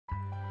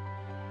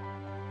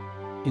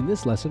In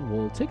this lesson,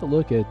 we'll take a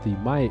look at the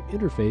Maya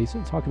interface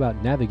and talk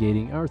about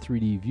navigating our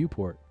 3D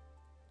viewport.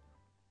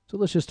 So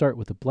let's just start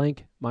with a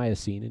blank Maya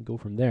scene and go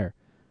from there.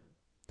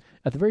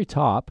 At the very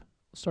top,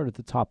 start at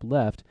the top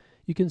left,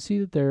 you can see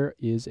that there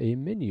is a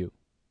menu.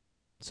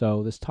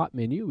 So this top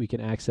menu, we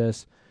can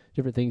access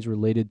different things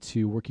related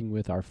to working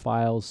with our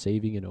files,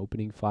 saving and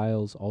opening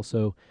files,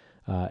 also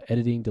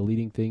editing,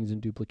 deleting things and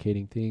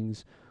duplicating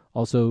things,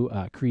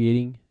 also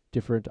creating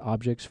different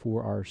objects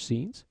for our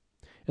scenes.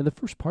 And the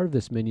first part of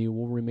this menu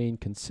will remain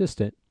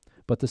consistent,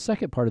 but the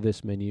second part of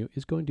this menu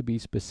is going to be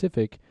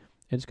specific,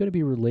 and it's going to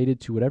be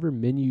related to whatever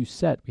menu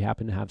set we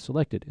happen to have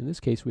selected. In this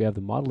case, we have the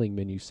modeling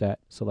menu set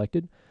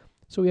selected,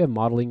 so we have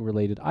modeling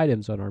related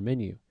items on our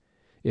menu.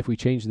 If we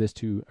change this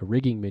to a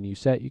rigging menu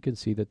set, you can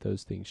see that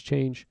those things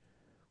change,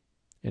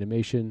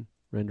 animation,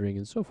 rendering,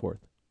 and so forth.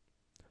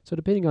 So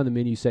depending on the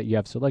menu set you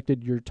have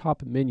selected, your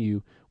top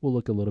menu will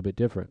look a little bit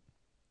different.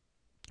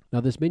 Now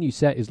this menu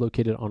set is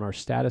located on our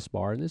status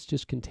bar, and this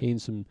just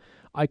contains some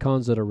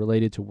icons that are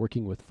related to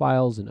working with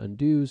files and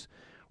undos,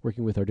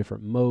 working with our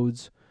different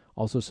modes,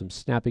 also some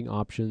snapping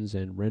options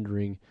and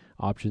rendering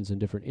options and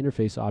different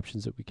interface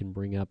options that we can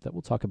bring up that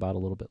we'll talk about a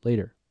little bit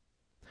later.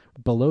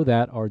 Below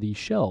that are the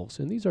shelves,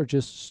 and these are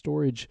just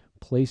storage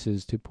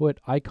places to put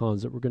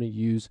icons that we're going to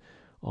use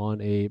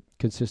on a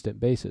consistent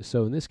basis.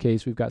 So in this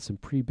case, we've got some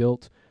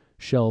pre-built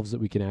shelves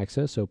that we can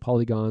access. So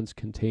polygons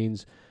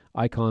contains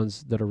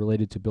icons that are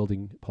related to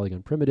building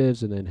polygon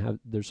primitives, and then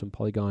there's some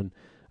polygon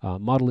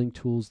modeling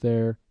tools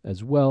there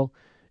as well.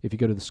 If you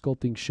go to the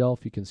sculpting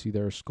shelf, you can see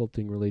there are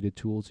sculpting related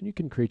tools, and you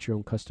can create your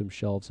own custom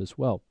shelves as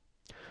well.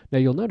 Now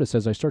you'll notice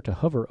as I start to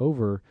hover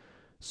over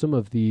some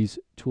of these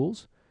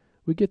tools,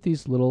 we get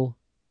these little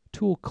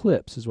tool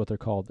clips is what they're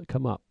called that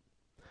come up.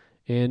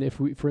 And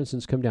if we, for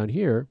instance, come down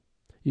here,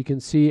 you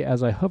can see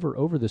as I hover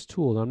over this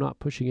tool, and I'm not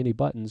pushing any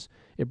buttons,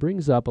 it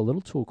brings up a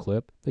little tool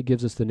clip that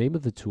gives us the name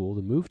of the tool,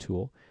 the move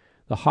tool,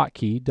 the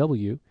hotkey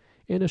W,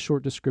 and a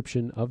short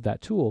description of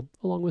that tool,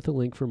 along with a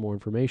link for more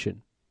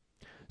information.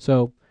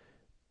 So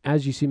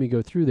as you see me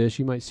go through this,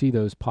 you might see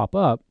those pop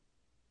up.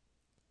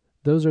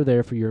 Those are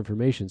there for your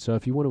information. So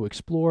if you want to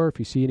explore, if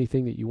you see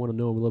anything that you want to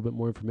know a little bit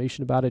more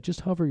information about it,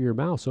 just hover your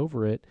mouse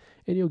over it,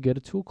 and you'll get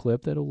a tool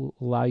clip that will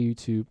allow you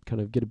to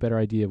kind of get a better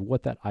idea of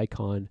what that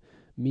icon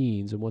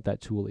means and what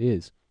that tool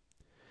is.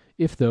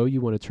 If though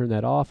you want to turn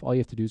that off, all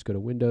you have to do is go to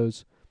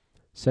Windows,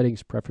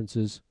 Settings,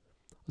 Preferences.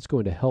 Let's go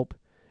into Help,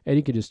 and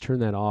you can just turn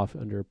that off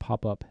under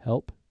Pop-up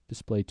Help,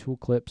 Display Tool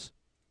Clips,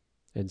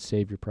 and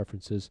save your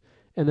preferences,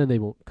 and then they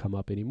won't come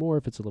up anymore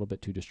if it's a little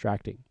bit too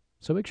distracting.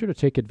 So make sure to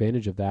take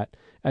advantage of that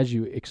as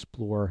you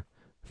explore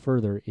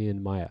further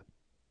in Maya.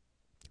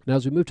 Now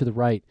as we move to the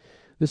right,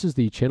 this is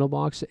the channel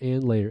box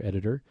and layer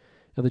editor.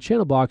 Now the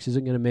channel box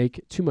isn't going to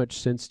make too much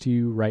sense to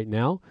you right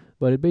now,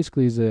 but it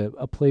basically is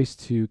a place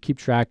to keep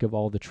track of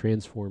all the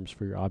transforms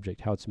for your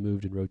object, how it's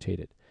moved and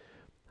rotated.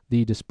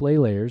 The display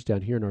layers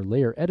down here in our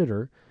layer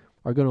editor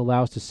are going to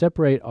allow us to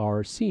separate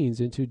our scenes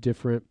into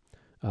different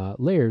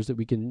layers that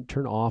we can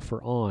turn off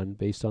or on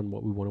based on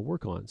what we want to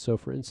work on. So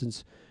for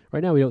instance,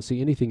 right now we don't see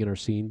anything in our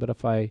scene, but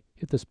if I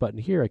hit this button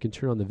here, I can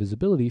turn on the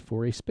visibility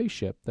for a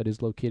spaceship that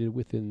is located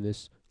within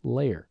this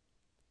layer.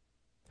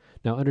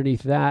 Now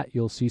underneath that,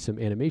 you'll see some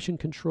animation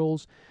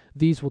controls.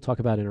 These we'll talk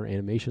about in our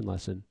animation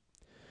lesson.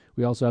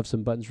 We also have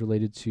some buttons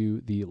related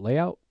to the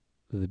layout,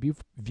 the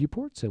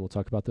viewports, and we'll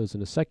talk about those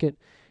in a second.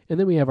 And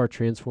then we have our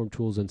transform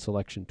tools and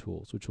selection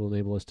tools, which will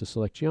enable us to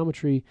select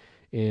geometry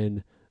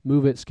and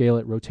move it, scale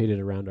it, rotate it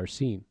around our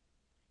scene.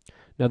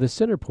 Now the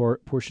center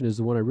portion is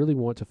the one I really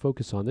want to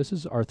focus on. This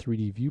is our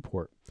 3D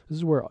viewport. This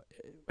is where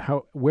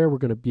we're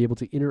going to be able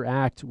to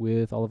interact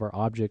with all of our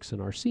objects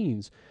and our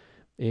scenes,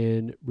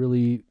 and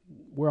really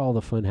where all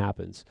the fun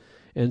happens.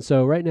 And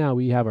so right now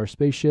we have our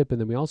spaceship,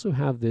 and then we also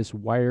have this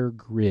wire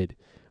grid,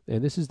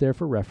 and this is there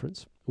for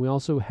reference. We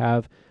also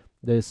have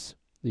these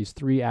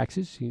three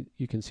axes.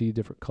 You can see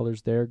different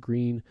colors there,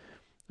 green,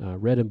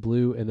 red, and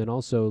blue, and then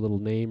also a little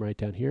name right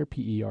down here,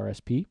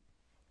 PERSP.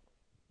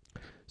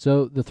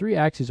 So the three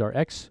axes are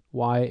X,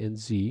 Y, and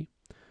Z.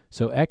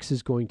 So X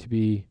is going to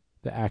be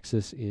the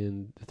axis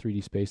in the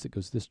 3D space that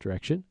goes this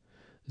direction.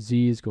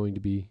 Z is going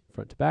to be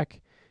front to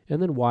back,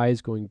 and then Y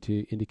is going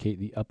to indicate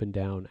the up and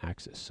down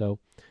axis. So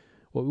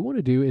what we want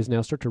to do is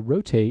now start to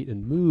rotate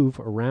and move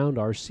around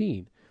our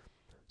scene.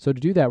 So to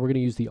do that, we're going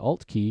to use the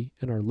Alt key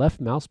and our left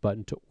mouse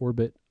button to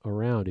orbit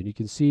around. And you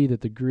can see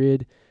that the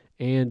grid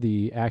and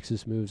the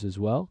axis moves as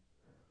well,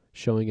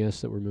 showing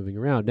us that we're moving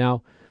around.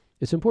 Now,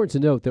 it's important to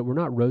note that we're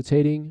not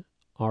rotating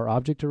our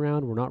object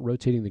around, we're not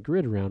rotating the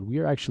grid around, we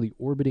are actually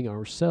orbiting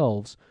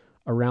ourselves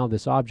around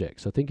this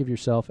object. So think of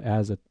yourself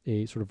as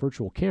a sort of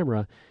virtual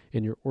camera,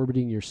 and you're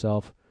orbiting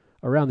yourself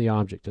around the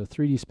object. The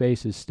 3D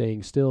space is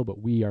staying still,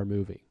 but we are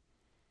moving.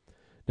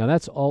 Now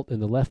that's Alt in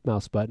the left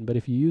mouse button, but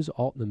if you use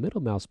Alt in the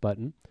middle mouse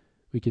button,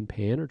 we can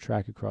pan or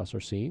track across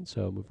our scene,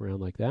 so move around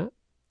like that.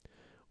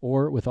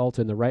 Or with Alt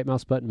in the right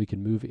mouse button, we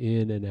can move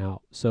in and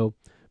out. So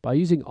by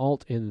using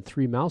Alt and the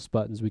three mouse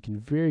buttons, we can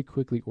very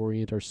quickly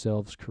orient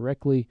ourselves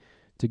correctly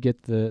to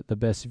get the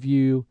best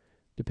view,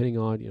 depending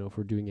on, if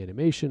we're doing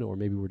animation or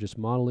maybe we're just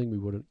modeling, we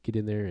want to get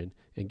in there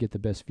and get the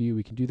best view.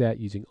 We can do that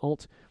using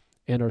Alt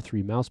and our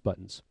 3 mouse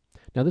buttons.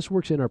 Now this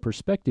works in our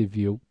perspective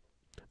view,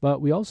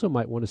 but we also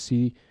might want to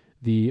see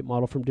the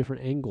model from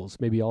different angles,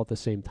 maybe all at the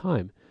same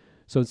time.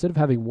 So instead of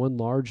having one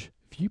large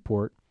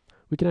viewport,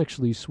 we can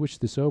actually switch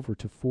this over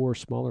to 4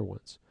 smaller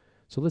ones.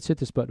 So let's hit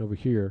this button over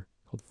here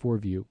called 4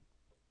 View.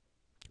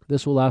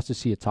 This will allow us to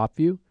see a top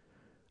view,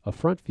 a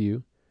front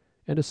view,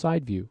 and a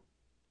side view.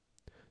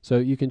 So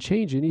you can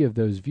change any of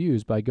those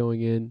views by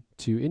going in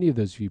to any of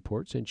those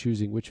viewports and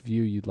choosing which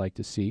view you'd like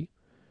to see.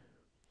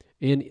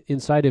 And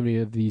inside of any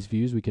of these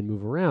views we can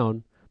move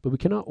around, but we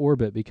cannot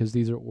orbit because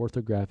these are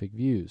orthographic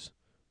views.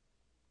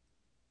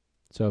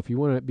 So if you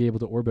want to be able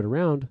to orbit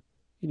around,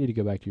 you need to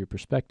go back to your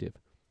perspective.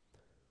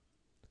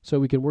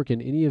 So we can work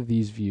in any of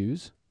these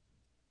views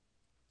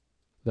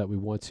that we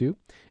want to.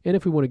 And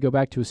if we want to go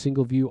back to a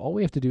single view, all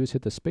we have to do is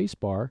hit the space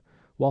bar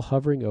while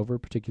hovering over a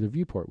particular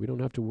viewport. We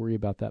don't have to worry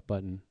about that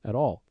button at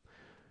all.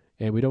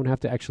 And we don't have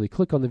to actually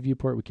click on the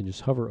viewport. We can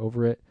just hover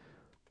over it,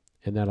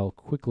 and that'll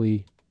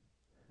quickly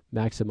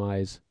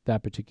maximize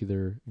that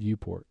particular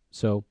viewport.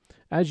 So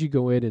as you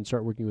go in and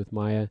start working with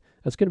Maya,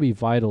 that's going to be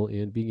vital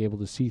in being able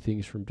to see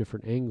things from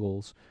different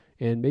angles,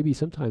 and maybe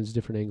sometimes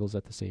different angles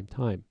at the same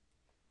time.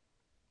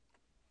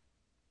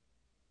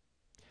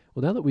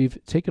 Well, now that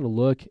we've taken a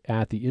look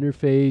at the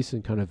interface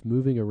and kind of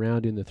moving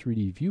around in the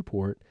 3D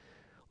viewport,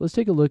 let's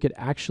take a look at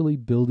actually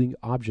building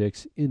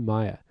objects in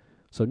Maya.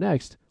 So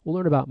next, we'll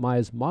learn about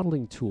Maya's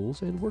modeling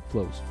tools and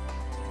workflows.